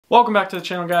Welcome back to the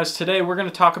channel, guys. Today we're going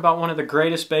to talk about one of the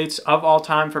greatest baits of all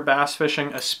time for bass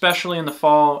fishing, especially in the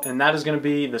fall, and that is going to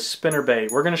be the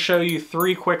spinnerbait. We're going to show you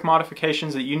 3 quick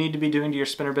modifications that you need to be doing to your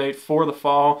spinnerbait for the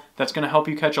fall that's going to help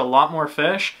you catch a lot more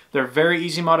fish. They're very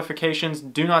easy modifications,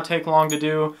 do not take long to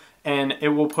do, and it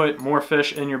will put more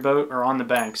fish in your boat or on the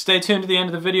bank. Stay tuned to the end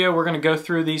of the video. We're going to go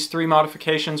through these 3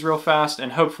 modifications real fast,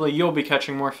 and hopefully you'll be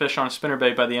catching more fish on a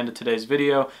spinnerbait by the end of today's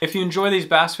video. If you enjoy these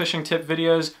bass fishing tip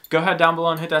videos, go ahead down below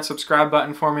and hit that subscribe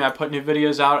button for me. I put new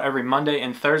videos out every Monday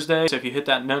and Thursday, so if you hit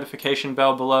that notification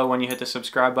bell below when you hit the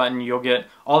subscribe button, you'll get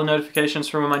all the notifications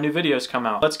for when my new videos come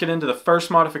out. Let's get into the first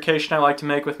modification I like to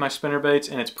make with my spinnerbaits,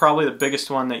 and it's probably the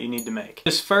biggest one that you need to make.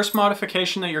 This first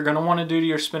modification that you're going to want to do to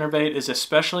your spinnerbait is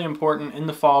especially important in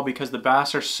the fall because the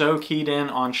bass are so keyed in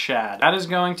on shad. That is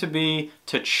going to be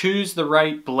to choose the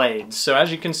right blades. So as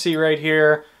you can see right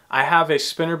here, I have a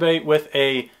spinnerbait with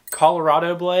a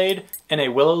Colorado blade and a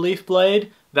willow leaf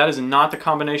blade. That is not the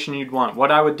combination you'd want. What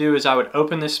I would do is I would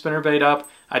open this spinnerbait up,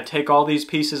 I'd take all these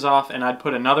pieces off, and I'd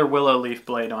put another willow leaf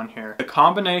blade on here. The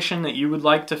combination that you would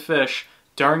like to fish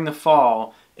during the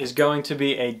fall is going to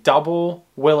be a double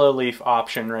willow leaf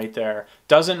option right there.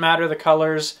 Doesn't matter the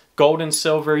colors, gold and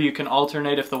silver, you can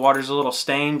alternate if the water's a little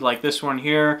stained like this one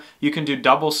here. You can do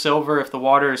double silver if the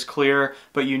water is clear,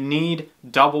 but you need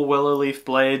double willow leaf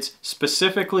blades,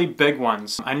 specifically big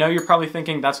ones. I know you're probably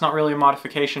thinking that's not really a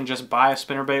modification, just buy a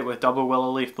spinnerbait with double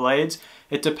willow leaf blades.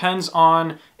 It depends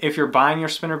on if you're buying your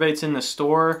spinnerbaits in the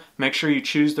store, make sure you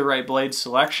choose the right blade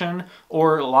selection,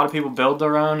 or a lot of people build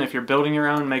their own. If you're building your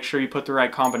own, make sure you put the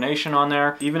right combination on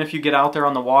there. Even if you get out there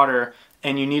on the water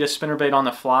and you need a spinnerbait on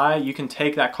the fly, you can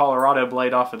take that Colorado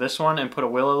blade off of this one and put a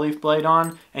willow leaf blade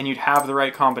on, and you'd have the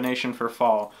right combination for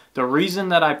fall. The reason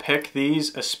that I pick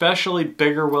these, especially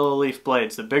bigger willow leaf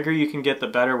blades, the bigger you can get the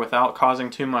better without causing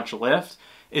too much lift,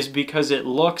 is because it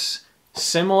looks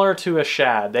similar to a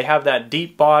shad. They have that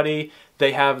deep body,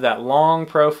 they have that long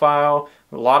profile,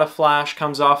 a lot of flash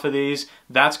comes off of these.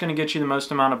 That's going to get you the most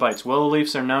amount of bites. Willow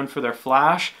leafs are known for their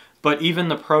flash, but even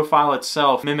the profile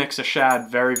itself mimics a shad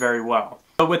very, very well.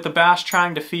 But with the bass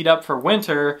trying to feed up for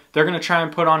winter, they're going to try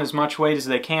and put on as much weight as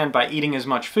they can by eating as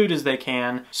much food as they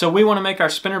can. So we want to make our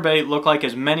spinnerbait look like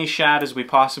as many shad as we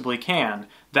possibly can.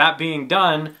 That being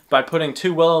done by putting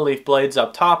 2 willow leaf blades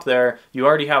up top there, you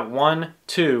already have 1,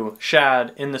 2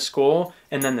 shad in the school,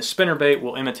 and then the spinnerbait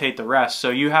will imitate the rest. So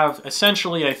you have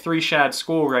essentially a 3 shad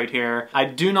school right here. I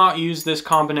do not use this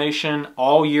combination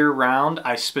all year round.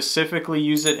 I specifically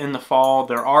use it in the fall.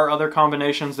 There are other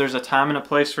combinations. There's a time and a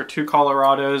place for 2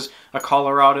 Colorados, a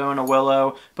Colorado and a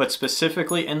willow, but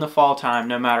specifically in the fall time,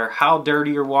 no matter how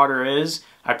dirty your water is,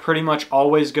 I pretty much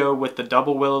always go with the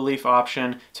double willow leaf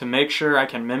option to make sure I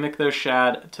can mimic those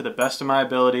shad to the best of my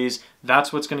abilities.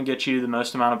 That's what's going to get you the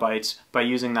most amount of bites by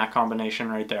using that combination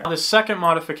right there. The second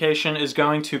modification is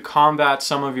going to combat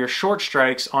some of your short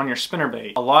strikes on your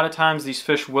spinnerbait. A lot of times these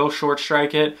fish will short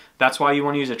strike it. That's why you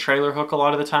want to use a trailer hook a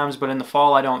lot of the times, but in the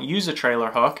fall I don't use a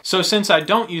trailer hook. So since I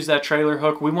don't use that trailer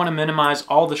hook, we want to minimize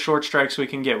all the short strikes we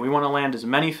can get. We want to land as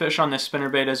many fish on this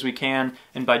spinnerbait as we can,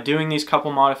 and by doing these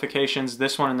couple modifications,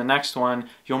 this one and the next one,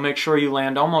 you'll make sure you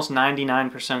land almost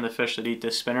 99% of the fish that eat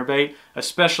this spinnerbait,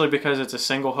 especially because it's a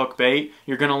single hook bait.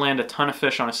 You're going to land a ton of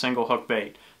fish on a single hook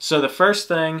bait. So the first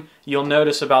thing you'll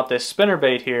notice about this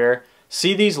spinnerbait here,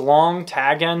 see these long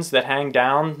tag ends that hang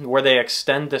down where they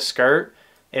extend the skirt?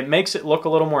 It makes it look a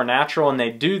little more natural, and they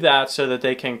do that so that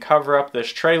they can cover up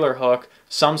this trailer hook.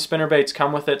 Some spinnerbaits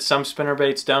come with it, some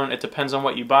spinnerbaits don't. It depends on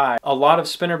what you buy. A lot of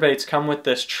spinnerbaits come with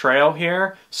this trail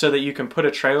here so that you can put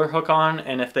a trailer hook on,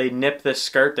 and if they nip this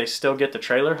skirt, they still get the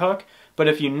trailer hook. But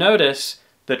if you notice,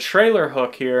 the trailer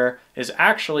hook here is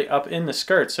actually up in the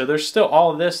skirt, so there's still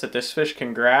all of this that this fish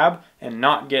can grab and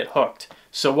not get hooked.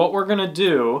 So what we're going to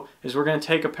do is we're going to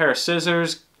take a pair of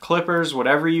scissors, clippers,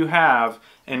 whatever you have,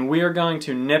 and we are going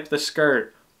to nip the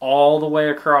skirt all the way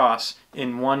across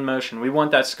in one motion. We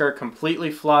want that skirt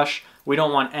completely flush. We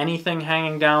don't want anything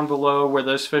hanging down below where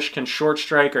those fish can short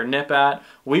strike or nip at.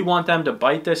 We want them to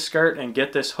bite this skirt and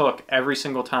get this hook every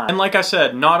single time. And like I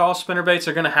said, not all spinnerbaits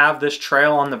are going to have this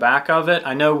trail on the back of it.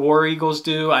 I know War Eagles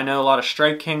do. I know a lot of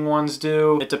Strike King ones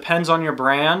do. It depends on your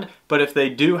brand, but if they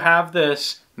do have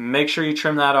this, make sure you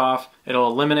trim that off. It'll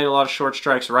eliminate a lot of short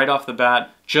strikes right off the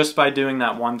bat just by doing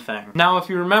that one thing. Now, if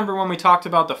you remember when we talked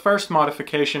about the first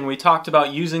modification, we talked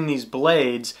about using these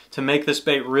blades to make this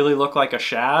bait really look like a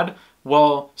shad.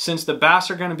 Well, since the bass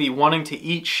are going to be wanting to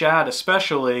eat shad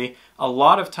especially, a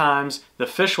lot of times the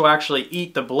fish will actually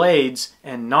eat the blades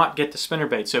and not get the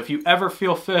spinnerbait. So if you ever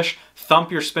feel fish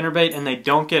thump your spinnerbait and they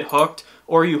don't get hooked,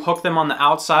 or you hook them on the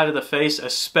outside of the face,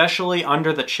 especially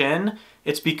under the chin,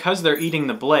 it's because they're eating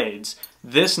the blades.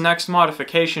 This next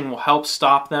modification will help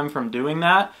stop them from doing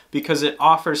that because it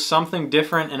offers something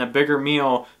different and a bigger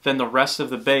meal than the rest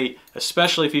of the bait,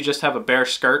 especially if you just have a bare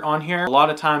skirt on here. A lot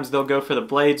of times they'll go for the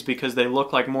blades because they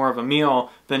look like more of a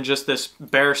meal than just this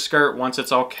bare skirt once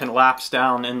it's all collapsed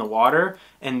down in the water.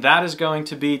 And that is going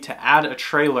to be to add a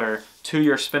trailer to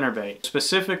your spinnerbait.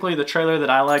 Specifically, the trailer that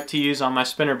I like to use on my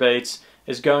spinnerbaits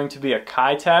is going to be a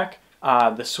Kitech,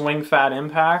 the Swing Fat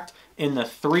Impact, in the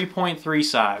 3.3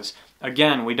 size.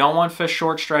 Again, we don't want fish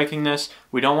short striking this.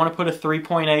 We don't want to put a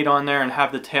 3.8 on there and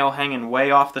have the tail hanging way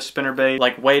off the spinnerbait,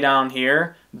 like way down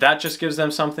here. That just gives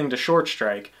them something to short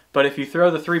strike. But if you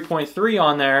throw the 3.3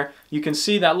 on there, you can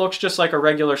see that looks just like a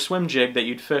regular swim jig that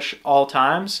you'd fish all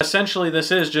times. Essentially,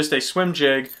 this is just a swim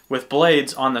jig with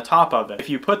blades on the top of it. If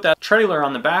you put that trailer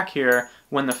on the back here,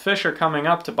 when the fish are coming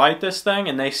up to bite this thing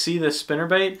and they see this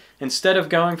spinnerbait, instead of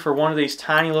going for one of these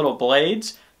tiny little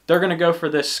blades, they're going to go for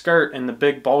this skirt in the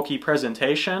big bulky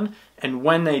presentation. And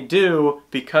when they do,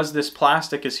 because this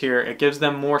plastic is here, it gives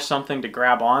them more something to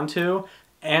grab onto.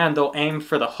 And they'll aim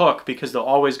for the hook because they'll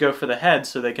always go for the head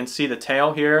so they can see the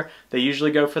tail here. They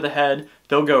usually go for the head.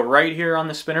 They'll go right here on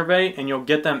the spinnerbait and you'll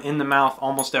get them in the mouth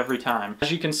almost every time.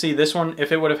 As you can see, this one,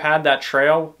 if it would have had that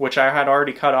trail, which I had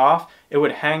already cut off, it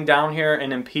would hang down here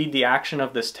and impede the action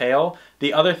of this tail.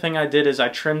 The other thing I did is I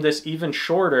trimmed this even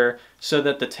shorter so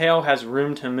that the tail has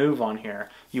room to move on here.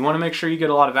 You want to make sure you get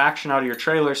a lot of action out of your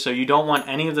trailer, so you don't want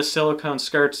any of the silicone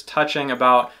skirts touching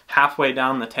about halfway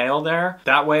down the tail there.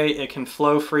 That way it can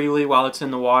flow freely while it's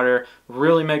in the water,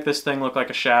 really make this thing look like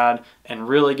a shad, and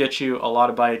really get you a lot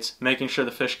of bites, making sure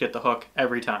the fish get the hook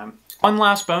every time. One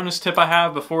last bonus tip I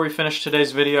have before we finish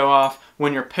today's video off: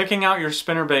 when you're picking out your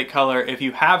spinnerbait color, if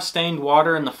you have stained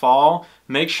water in the fall,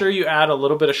 make sure you add a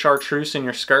little bit of chartreuse in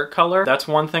your skirt color. That's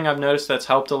one thing I've noticed that's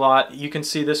helped a lot. You can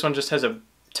see this one just has a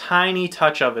tiny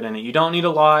touch of it in it. You don't need a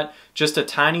lot, just a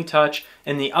tiny touch.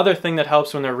 And the other thing that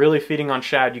helps when they're really feeding on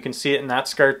shad, you can see it in that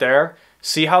skirt there.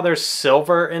 See how there's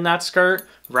silver in that skirt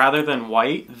rather than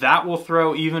white? That will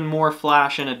throw even more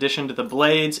flash in addition to the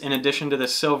blades, in addition to the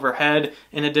silver head,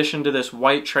 in addition to this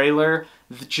white trailer.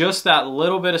 Just that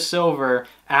little bit of silver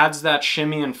adds that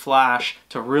shimmy and flash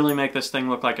to really make this thing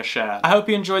look like a shad. I hope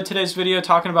you enjoyed today's video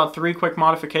talking about 3 quick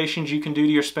modifications you can do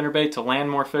to your spinnerbait to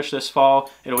land more fish this fall.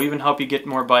 It'll even help you get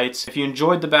more bites. If you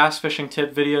enjoyed the bass fishing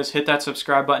tip videos, hit that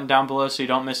subscribe button down below so you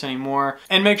don't miss any more.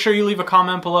 And make sure you leave a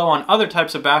comment below on other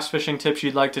types of bass fishing tips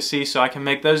you'd like to see so I can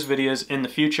make those videos in the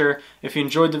future. If you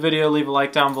enjoyed the video, leave a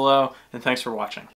like down below, and thanks for watching.